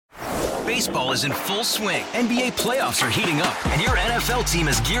Baseball is in full swing. NBA playoffs are heating up, and your NFL team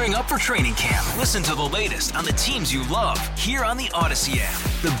is gearing up for training camp. Listen to the latest on the teams you love here on the Odyssey app.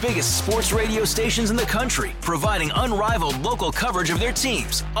 The biggest sports radio stations in the country, providing unrivaled local coverage of their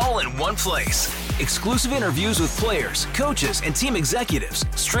teams, all in one place. Exclusive interviews with players, coaches, and team executives,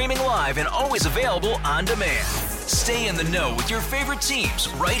 streaming live and always available on demand. Stay in the know with your favorite teams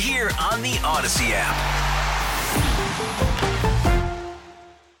right here on the Odyssey app.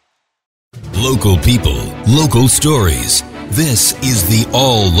 Local people, local stories. This is the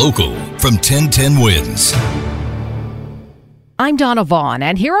All Local from 1010 Wins. I'm Donna Vaughn,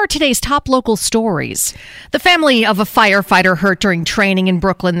 and here are today's top local stories. The family of a firefighter hurt during training in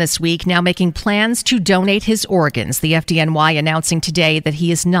Brooklyn this week now making plans to donate his organs. The FDNY announcing today that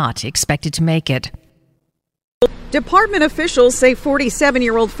he is not expected to make it. Department officials say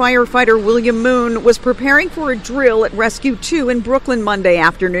 47-year-old firefighter William Moon was preparing for a drill at Rescue 2 in Brooklyn Monday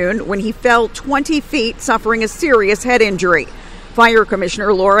afternoon when he fell 20 feet, suffering a serious head injury. Fire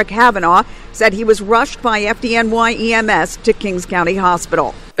Commissioner Laura Kavanaugh said he was rushed by FDNY EMS to Kings County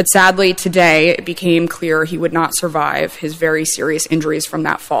Hospital. But sadly, today it became clear he would not survive his very serious injuries from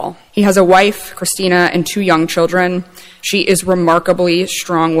that fall. He has a wife, Christina, and 2 young children. She is a remarkably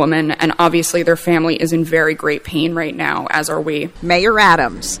strong woman, and obviously their family is in very great pain right now, as are we. Mayor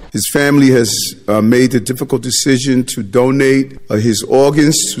Adams. His family has made the difficult decision to donate his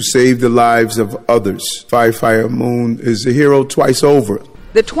organs to save the lives of others. Firefighter Moon is a hero twice over.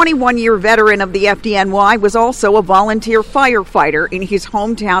 The 21-year veteran of the FDNY was also a volunteer firefighter in his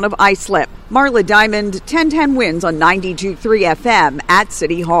hometown of Islip. Marla Diamond, 1010 Wins on 92.3 FM at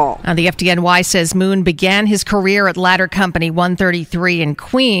City Hall. Now, the FDNY says Moon began his career at Ladder Company 133 in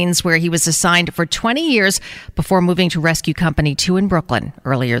Queens, where he was assigned for 20 years before moving to Rescue Company 2 in Brooklyn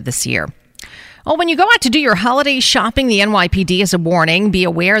earlier this year. Oh, when you go out to do your holiday shopping, the NYPD is a warning. Be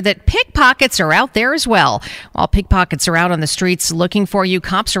aware that pickpockets are out there as well. While pickpockets are out on the streets looking for you,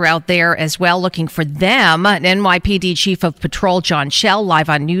 cops are out there as well looking for them. NYPD Chief of Patrol John Schell, live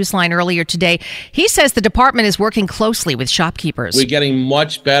on Newsline earlier today. He says the department is working closely with shopkeepers. We're getting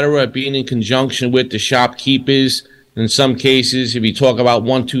much better at being in conjunction with the shopkeepers. In some cases, if you talk about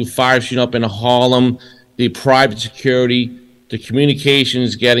 125 shooting up in Harlem, the private security, the communication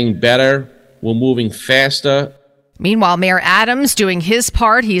is getting better. We're moving faster. Meanwhile, Mayor Adams doing his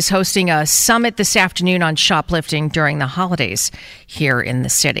part. He's hosting a summit this afternoon on shoplifting during the holidays here in the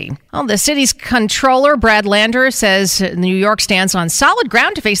city. Well, the city's controller, Brad Lander, says New York stands on solid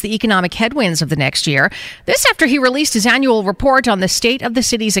ground to face the economic headwinds of the next year. This after he released his annual report on the state of the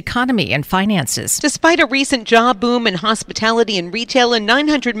city's economy and finances. Despite a recent job boom in hospitality and retail and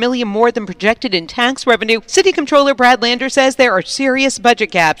 $900 million more than projected in tax revenue, City Controller Brad Lander says there are serious budget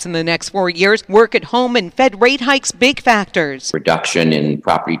gaps in the next 4 years. Work at home and Fed rate hikes big factors. Reduction in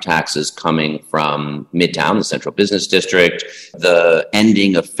property taxes coming from Midtown, the central business district, the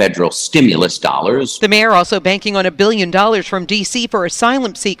ending of federal stimulus dollars. The mayor also banking on $1 billion from D.C. for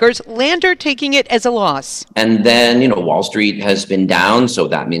asylum seekers, Lander taking it as a loss. And then, Wall Street has been down, so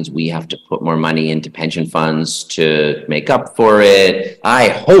that means we have to put more money into pension funds to make up for it. I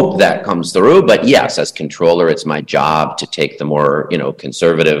hope that comes through, but yes, as controller, it's my job to take the more,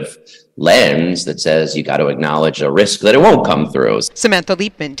 conservative lens that says you got to acknowledge a risk that it won't come through. Samantha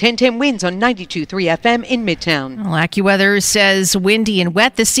Liebman, 1010 Wins on 92.3 FM in Midtown. Well, AccuWeather says windy and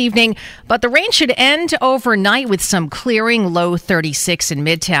wet this evening, but the rain should end overnight with some clearing, low 36 in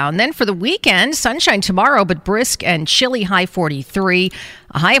Midtown. Then for the weekend, sunshine tomorrow, but brisk and chilly, high 43.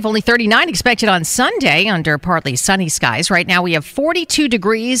 A high of only 39 expected on Sunday under partly sunny skies. Right now we have 42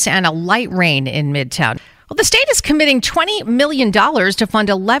 degrees and a light rain in Midtown. Well, the state is committing $20 million to fund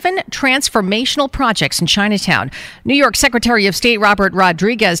 11 transformational projects in Chinatown. New York Secretary of State Robert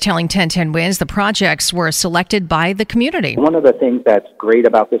Rodriguez telling 1010 Wins the projects were selected by the community. One of the things that's great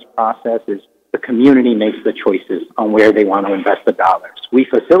about this process is the community makes the choices on where they want to invest the dollars. We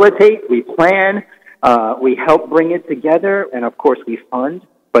facilitate, we plan, we help bring it together, and of course we fund.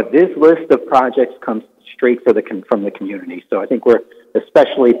 But this list of projects comes straight from the community. So I think we're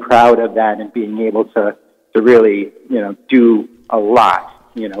especially proud of that and being able to really, do a lot,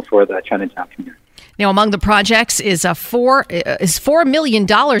 for the Chinatown community. Now, among the projects is $4 million,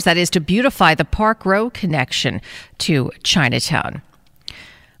 that is, to beautify the Park Row connection to Chinatown.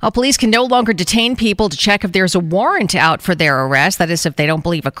 Police can no longer detain people to check if there's a warrant out for their arrest. That is, if they don't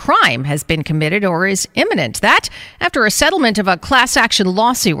believe a crime has been committed or is imminent. That after a settlement of a class action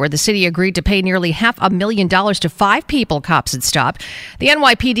lawsuit where the city agreed to pay nearly $500,000 to 5 people cops had stopped. The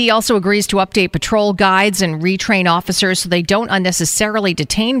NYPD also agrees to update patrol guides and retrain officers so they don't unnecessarily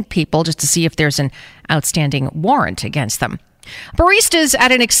detain people just to see if there's an outstanding warrant against them. Baristas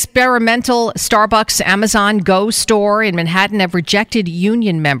at an experimental Starbucks Amazon Go store in Manhattan have rejected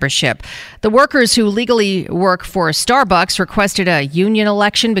union membership. The workers who legally work for Starbucks requested a union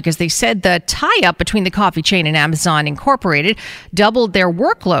election because they said the tie-up between the coffee chain and Amazon Incorporated doubled their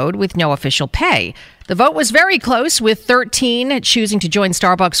workload with no official pay. The vote was very close, with 13 choosing to join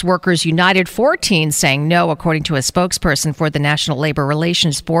Starbucks Workers United, 14 saying no, according to a spokesperson for the National Labor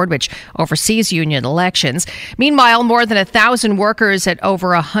Relations Board, which oversees union elections. Meanwhile, more than 1,000 workers at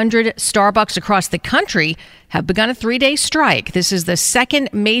over 100 Starbucks across the country have begun a 3-day strike. This is the second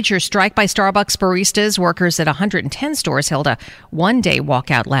major strike by Starbucks baristas. Workers at 110 stores held a one-day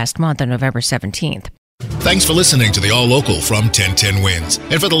walkout last month on November 17th. Thanks for listening to the All Local from 1010 Wins.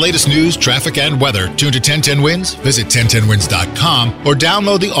 And for the latest news, traffic, and weather, tune to 1010 Wins, visit 1010wins.com, or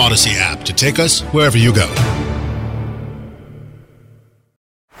download the Odyssey app to take us wherever you go.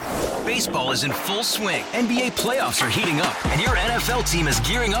 Baseball is in full swing. NBA playoffs are heating up, and your NFL team is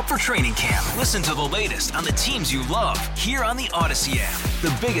gearing up for training camp. Listen to the latest on the teams you love here on the Odyssey app.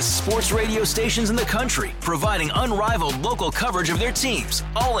 The biggest sports radio stations in the country, providing unrivaled local coverage of their teams,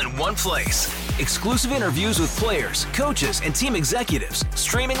 all in one place. Exclusive interviews with players, coaches, and team executives,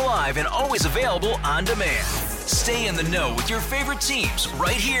 streaming live and always available on demand. Stay in the know with your favorite teams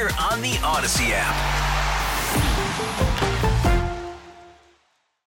right here on the Odyssey app.